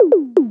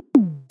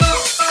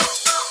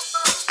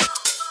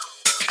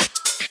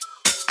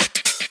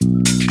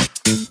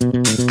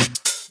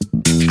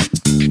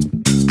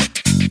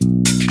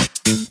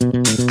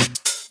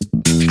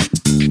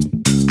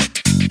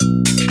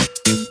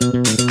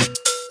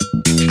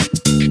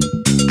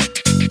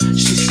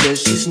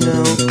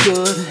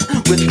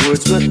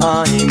words, but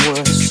I'm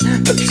worse.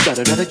 But it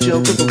started out a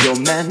joke of a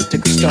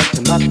romantic start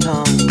to my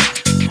tongue.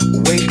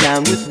 Way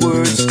down with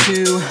words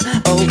too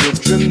over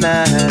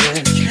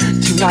dramatic.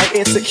 Tonight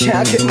it's a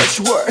can't get much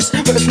worse,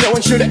 but it's no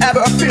one should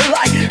ever feel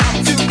like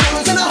I'm two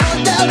girls in a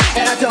hotel,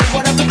 and I don't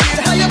wanna forget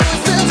how you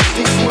must feel.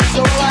 These words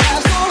are all I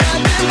have, so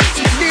write them.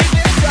 So you need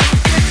me to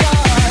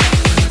goodbye.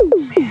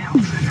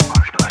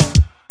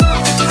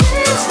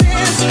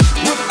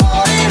 We're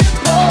falling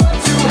apart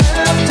to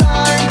have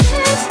time.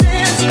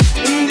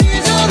 And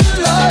these are the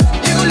lives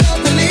you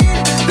love to lead.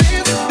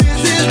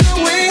 This is the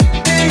way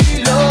they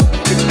love.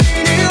 If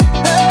you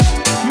have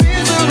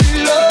misery,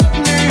 love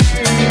me.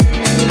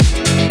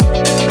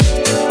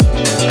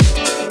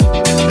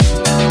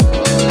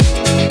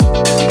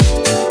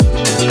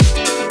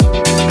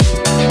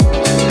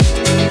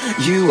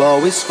 You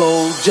always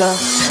fold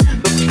just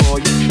before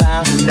you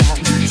found out.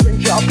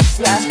 Drink up this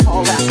last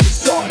call, last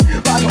resort.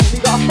 I've only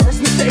got